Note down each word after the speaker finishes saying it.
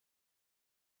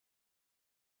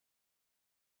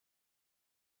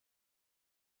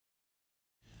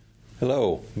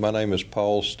Hello, my name is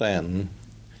Paul Stanton,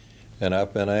 and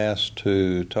I've been asked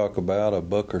to talk about a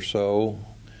book or so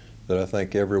that I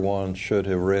think everyone should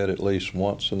have read at least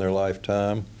once in their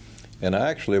lifetime. And I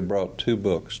actually brought two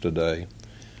books today.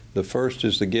 The first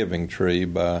is The Giving Tree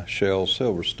by Shel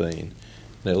Silverstein,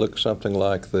 and it looks something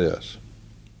like this.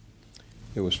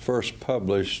 It was first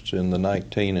published in the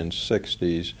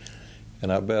 1960s,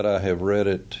 and I bet I have read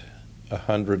it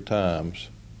 100 times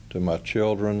to my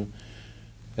children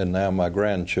and now my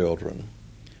grandchildren.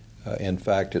 In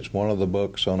fact, it's one of the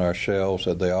books on our shelves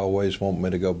that they always want me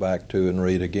to go back to and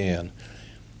read again.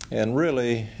 And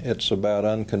really, it's about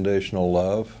unconditional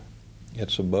love.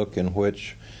 It's a book in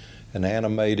which an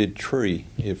animated tree,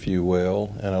 if you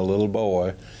will, and a little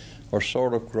boy are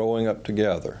sort of growing up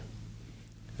together.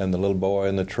 And the little boy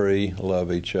and the tree love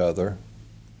each other.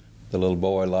 The little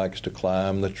boy likes to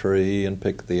climb the tree and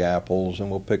pick the apples,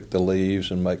 and will pick the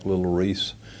leaves and make little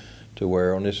wreaths to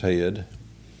wear on his head,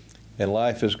 and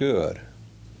life is good.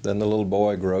 Then the little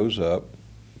boy grows up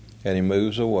and he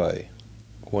moves away.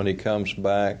 When he comes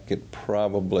back at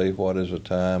probably what is a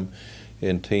time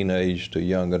in teenage to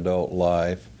young adult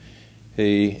life,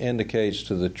 he indicates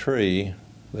to the tree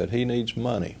that he needs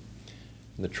money.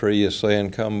 The tree is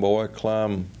saying, "Come, boy,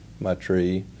 climb my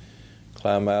tree,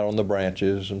 climb out on the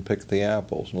branches and pick the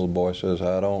apples." And the little boy says,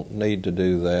 "I don't need to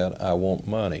do that, I want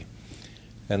money."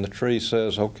 And the tree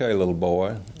says, "Okay, little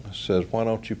boy," says, "why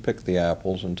don't you pick the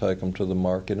apples and take them to the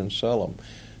market and sell them?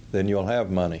 Then you'll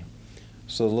have money."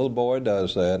 So the little boy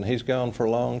does that, and he's gone for a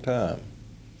long time.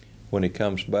 When he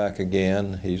comes back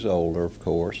again, he's older, of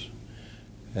course,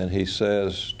 and he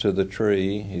says to the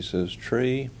tree, he says,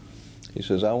 "Tree," he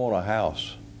says, "I want a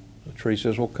house." The tree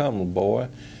says, "Well, come, little boy,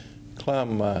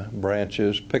 climb my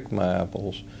branches, pick my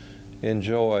apples,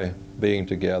 enjoy being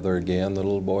together again." The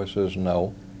little boy says,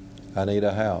 "No, I need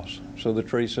a house." So the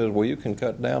tree says, "Well, you can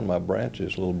cut down my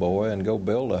branches, little boy, and go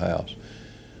build a house."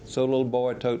 So the little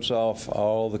boy totes off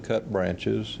all the cut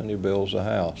branches and he builds a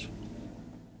house.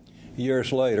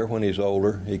 Years later, when he's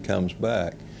older, he comes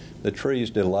back. The tree's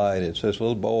delighted, says,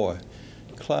 "Little boy,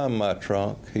 climb my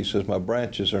trunk." He says, "My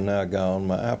branches are now gone,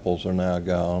 my apples are now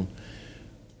gone.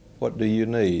 What do you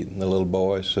need?" And the little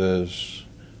boy says,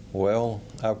 "Well,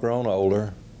 I've grown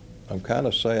older, I'm kind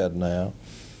of sad now,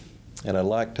 and I'd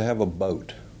like to have a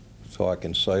boat so I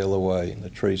can sail away." And the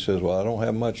tree says, "Well, I don't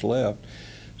have much left."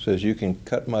 Says, "You can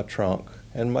cut my trunk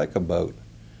and make a boat."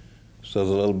 So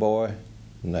the little boy,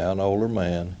 now an older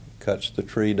man, cuts the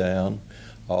tree down,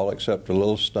 all except a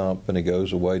little stump, and he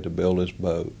goes away to build his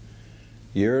boat.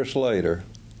 Years later,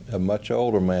 a much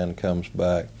older man comes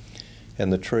back,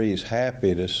 and the tree's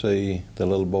happy to see the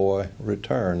little boy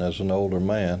return as an older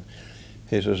man.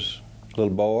 He says,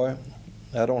 "Little boy,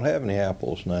 I don't have any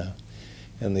apples now."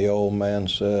 And the old man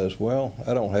says, "Well,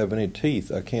 I don't have any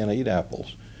teeth, I can't eat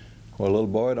apples." "Well, little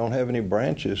boy, I don't have any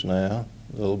branches now."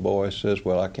 The little boy says,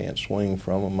 "Well, I can't swing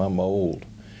from them, I'm old."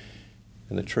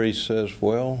 And the tree says,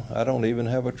 "Well, I don't even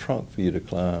have a trunk for you to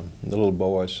climb." And the little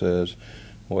boy says,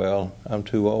 "Well, I'm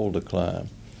too old to climb."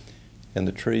 And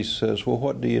the tree says, "Well,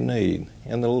 what do you need?"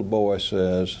 And the little boy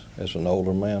says, as an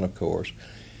older man, of course,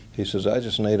 he says, "I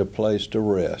just need a place to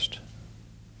rest."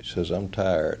 He says, "I'm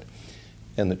tired."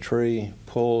 And the tree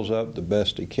pulls up the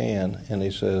best he can, and he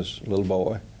says, "Little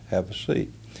boy, have a seat."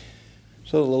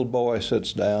 So the little boy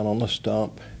sits down on the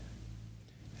stump,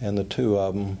 and the two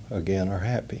of them, again, are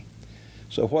happy.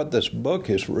 So what this book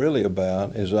is really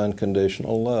about is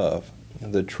unconditional love.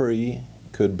 The tree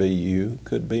could be you,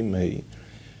 could be me,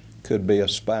 could be a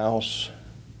spouse,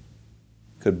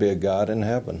 could be a God in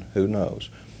heaven, who knows.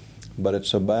 But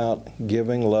it's about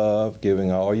giving love,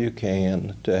 giving all you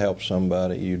can to help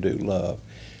somebody you do love.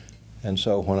 And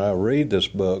so when I read this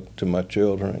book to my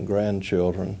children and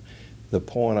grandchildren, the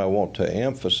point I want to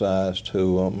emphasize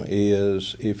to them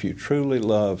is if you truly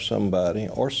love somebody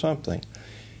or something,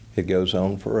 it goes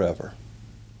on forever.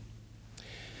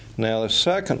 Now, the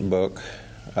second book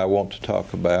I want to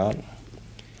talk about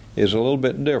is a little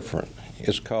bit different.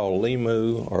 It's called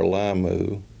Limu or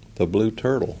Limu, the Blue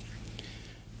Turtle.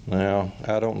 Now,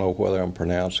 I don't know whether I'm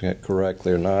pronouncing it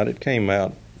correctly or not. It came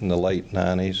out in the late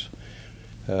 90s,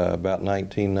 about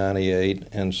 1998,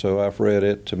 and so I've read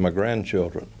it to my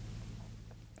grandchildren.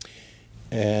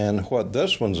 And what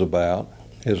this one's about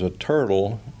is a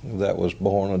turtle that was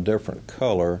born a different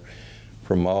color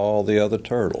from all the other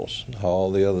turtles. All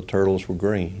the other turtles were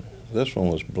green. This one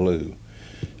was blue.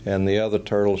 And the other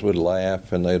turtles would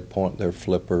laugh and they'd point their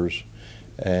flippers,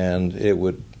 and it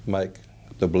would make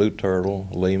the blue turtle,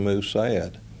 Limu,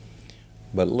 sad.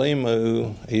 But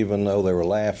Limu, even though they were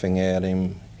laughing at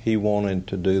him, he wanted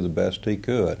to do the best he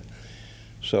could.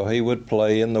 So he would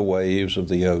play in the waves of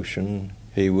the ocean.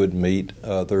 He would meet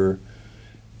other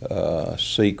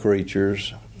sea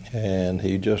creatures, and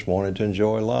he just wanted to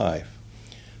enjoy life.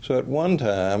 So at one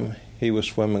time, he was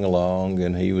swimming along,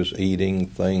 and he was eating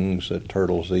things that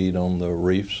turtles eat on the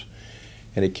reefs,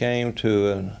 and he came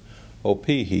to an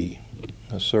opihi,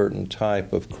 a certain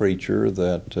type of creature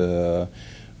that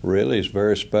really is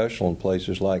very special in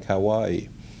places like Hawaii.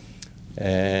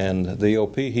 And the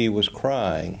opihi was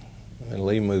crying. And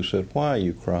Limu said, "Why are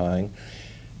you crying?"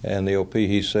 And the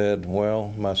opihi said,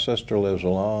 "Well, my sister lives a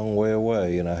long way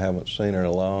away, and I haven't seen her in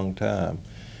a long time."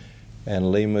 And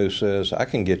Limu says, "I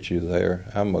can get you there.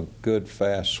 I'm a good,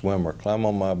 fast swimmer. Climb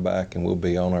on my back, and we'll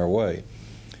be on our way."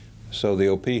 So the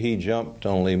opihi jumped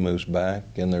on Limu's back,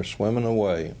 and they're swimming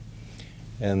away.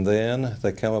 And then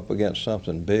they come up against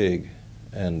something big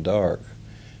and dark.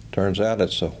 Turns out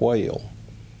it's a whale.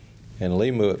 And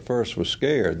Limu at first was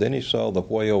scared. Then he saw the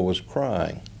whale was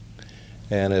crying.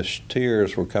 And as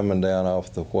tears were coming down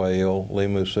off the whale,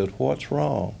 Limu said, "What's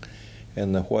wrong?"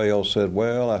 And the whale said,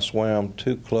 "Well, I swam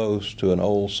too close to an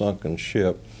old sunken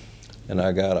ship, and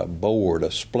I got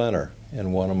a splinter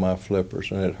in one of my flippers,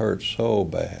 and it hurt so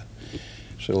bad."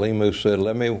 So Limu said,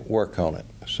 "Let me work on it."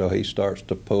 So he starts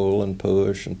to pull and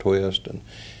push and twist, and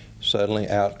suddenly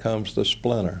out comes the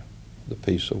splinter, the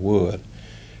piece of wood.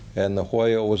 And the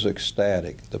whale was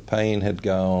ecstatic. The pain had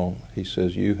gone. He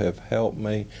says, "You have helped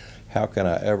me. How can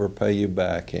I ever pay you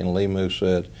back?" And Limu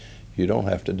said, "You don't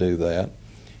have to do that."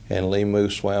 And Limu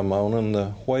swam on, and the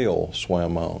whale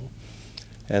swam on.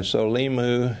 And so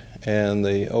Limu and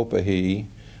the opihi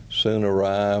soon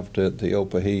arrived at the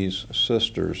opihi's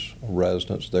sister's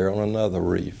residence there on another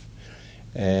reef.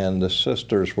 And the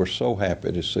sisters were so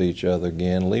happy to see each other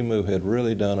again. Limu had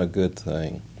really done a good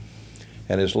thing.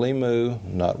 And as Limu,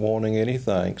 not wanting any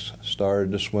thanks,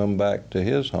 started to swim back to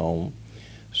his home,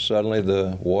 suddenly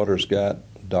the waters got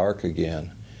dark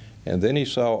again. And then he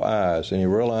saw eyes, and he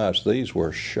realized these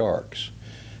were sharks.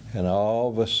 And all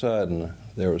of a sudden,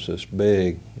 there was this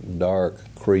big, dark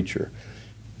creature.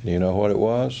 And you know what it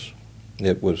was?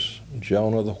 It was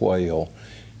Jonah the whale,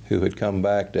 who had come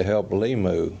back to help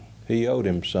Limu. He owed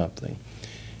him something.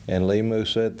 And Limu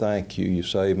said, "Thank you, you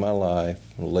saved my life."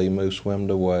 And Limu swam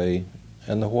away,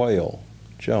 and the whale,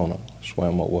 Jonah,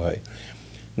 swam away.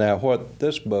 Now, what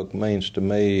this book means to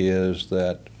me is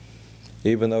that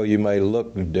even though you may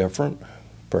look different,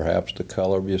 perhaps the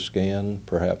color of your skin,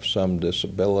 perhaps some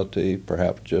disability,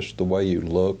 perhaps just the way you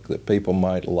look, that people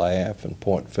might laugh and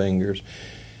point fingers,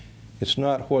 it's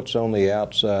not what's on the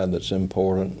outside that's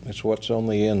important, it's what's on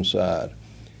the inside.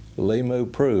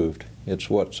 Limu proved it's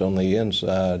what's on the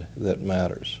inside that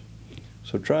matters.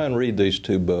 So try and read these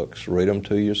two books. Read them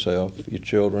to yourself, your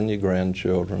children, your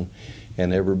grandchildren,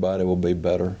 and everybody will be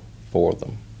better for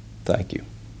them. Thank you.